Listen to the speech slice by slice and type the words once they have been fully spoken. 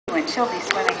moment, she'll be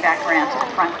swimming back around to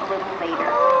the front a little later.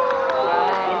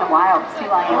 In the wild, sea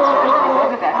lions usually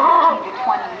live about 15 to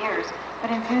 20 years,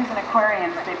 but in zoos and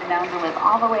aquariums, they've been known to live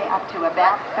all the way up to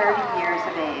about 30 years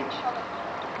of age.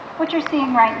 What you're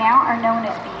seeing right now are known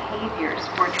as behaviors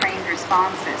or trained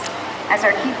responses. As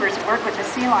our keepers work with the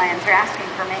sea lions, they're asking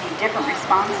for many different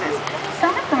responses.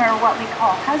 Some of them are what we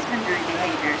call husbandry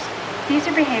behaviors. These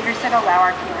are behaviors that allow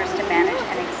our keepers to manage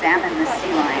and examine the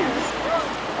sea lions.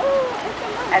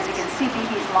 As you can see,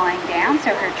 Bibi's lying down,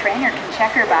 so her trainer can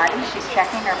check her body. She's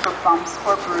checking her for bumps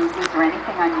or bruises or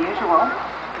anything unusual.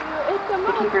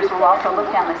 The keepers will also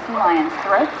look down the sea lions'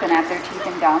 throats and at their teeth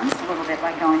and gums, a little bit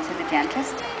like going to the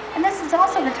dentist. And this is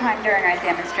also the time during our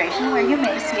demonstration where you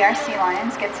may see our sea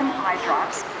lions get some eye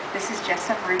drops. This is just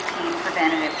some routine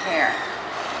preventative care.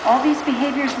 All these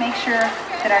behaviors make sure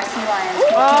that our sea lions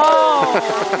can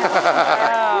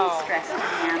keep stress to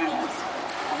the animals.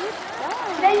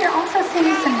 Today you're also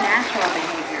seeing some natural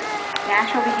behaviors.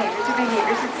 Natural behaviors are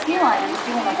behaviors that sea lions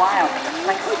do in the wild,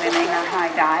 like swimming or high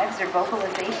dives or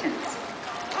vocalizations.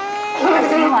 A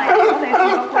sea lion, there's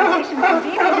some vocalization from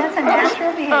Bibi. That's a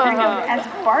natural behavior known as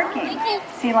barking.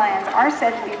 Sea lions are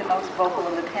said to be the most vocal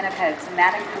of the pinnipeds, and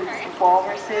that includes the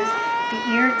walruses, the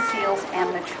eared seals, and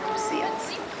the true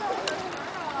seals.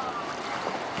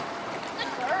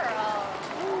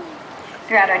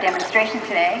 Throughout our demonstration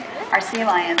today, our sea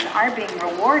lions are being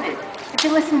rewarded. If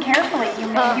you listen carefully, you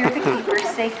may hear the keepers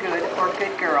say good or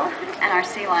good girl, and our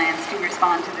sea lions do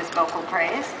respond to this vocal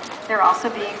praise. They're also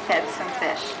being fed some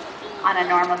fish. On a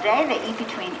normal day, they eat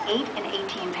between 8 and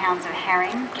 18 pounds of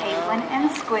herring, capelin,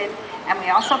 and squid, and we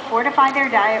also fortify their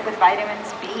diet with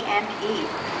vitamins B and E.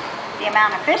 The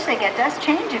amount of fish they get does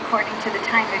change according to the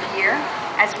time of year.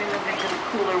 As we move into the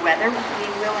cooler weather, we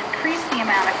will increase the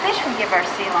amount of fish we give our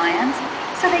sea lions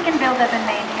so they can build up and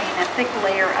maintain a thick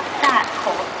layer of fat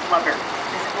called blubber.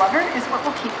 This blubber is what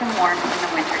will keep them warm in the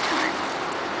wintertime.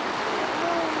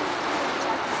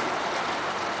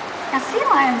 Now, sea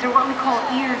lions are what we call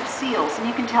eared seals, and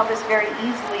you can tell this very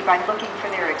easily by looking for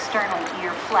their external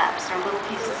ear flaps, or little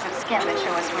pieces of skin that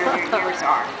show us where their ears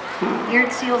are.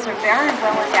 Eared seals are very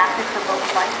well adapted for both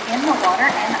life in the water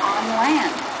and on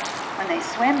land. When they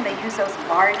swim, they use those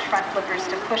large front flippers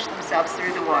to push themselves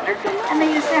through the water, and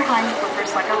they use their hind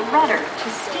flippers like a rudder to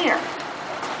steer.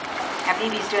 Now,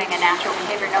 Bibi's doing a natural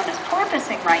behavior known as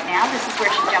porpoising right now. This is where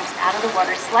she jumps out of the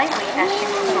water slightly as she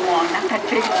moves along, not that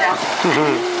big jump.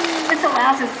 This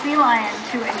allows a sea lion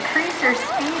to increase their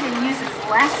speed and uses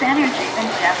less energy than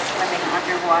just swimming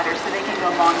underwater, so they can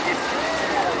go long distances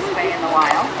this way in the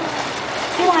wild.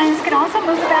 Sea lions can also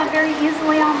move about very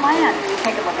easily on land. If you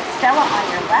take a look at Stella on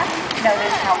your left,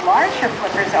 notice how large her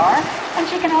flippers are, and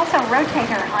she can also rotate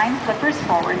her hind flippers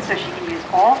forward so she can use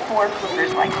all 4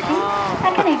 flippers like feet,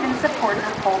 and can even support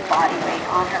her whole body weight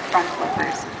on her front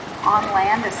flippers. On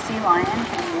land, a sea lion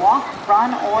can walk,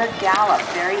 run, or gallop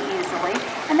very easily,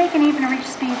 and they can even reach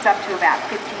speeds up to about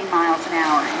 15 miles an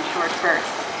hour in short bursts.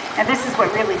 And this is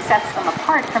what really sets them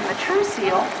apart from the true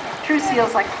seal. True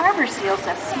seals, like harbor seals,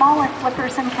 have smaller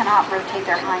flippers and cannot rotate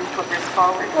their hind flippers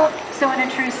forward. So when a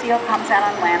true seal comes out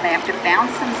on land, they have to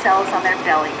bounce themselves on their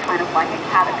belly, kind of like a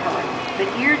caterpillar. But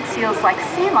eared seals, like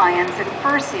sea lions and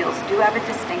fur seals, do have a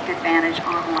distinct advantage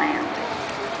on land.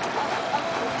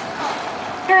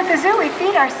 Here at the zoo, we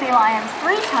feed our sea lions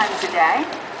 3 times a day.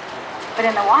 But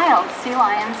in the wild, sea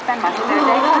lions spend much of their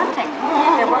day hunting.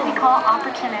 They're what we call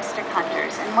opportunistic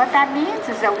hunters. And what that means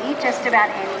is they'll eat just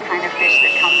about any kind of fish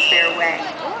that comes their way.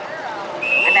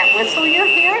 And that whistle you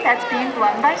hear, that's being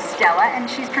blown by Stella,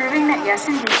 and she's proving that yes,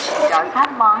 indeed, she does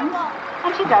have lungs,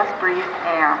 and she does breathe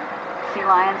air. Sea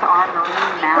lions are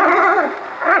marine mammals.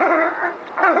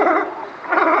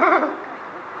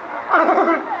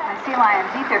 When sea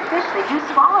lions eat their fish, they do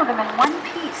swallow them in one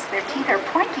piece. Their teeth are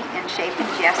pointy in shape and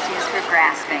just used for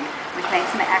grasping, which makes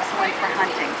them excellent for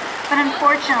hunting. But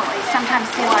unfortunately, sometimes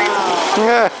sea lions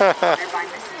eat water by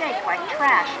mistake, like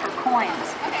trash or coins,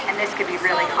 and this could be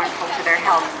really harmful to their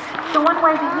health. So one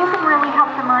way that you can really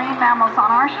help the marine mammals on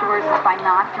our shores is by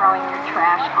not throwing your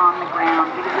trash on the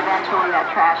ground, because eventually that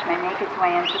trash may make its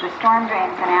way into the storm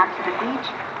drains and out to the beach,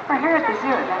 or here at the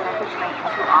zoo, then make its way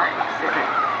into our exhibit.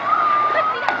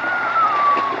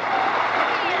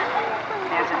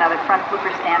 There's another front flipper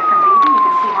stand from Bibi. You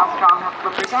can see how strong her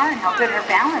flippers are and how good her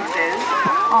balance is.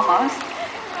 Almost.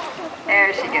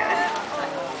 There she goes.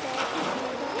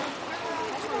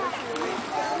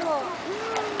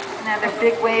 Another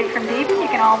big wave from Bibi. You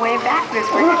can all wave backwards.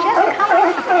 We're just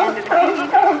coming to the end of the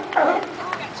video.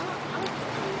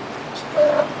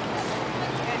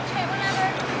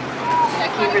 The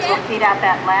keepers will feed out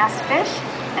that last fish.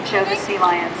 and show the sea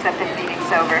lions that the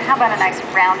feeding's over. How about a nice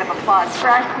round of applause for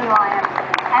our sea lions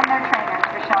and their trainers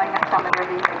for showing us some of their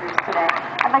behaviors today.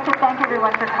 I'd like to thank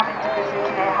everyone for coming to the zoo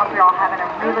today. I hope you're all having a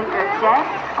really good day.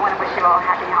 I want to wish you all a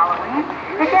happy Halloween.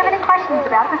 If you have any questions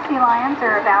about the sea lions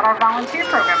or about our volunteer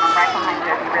program, I'm right behind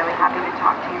you. I'd be really happy to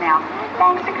talk to you now.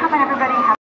 Thanks for coming, everybody.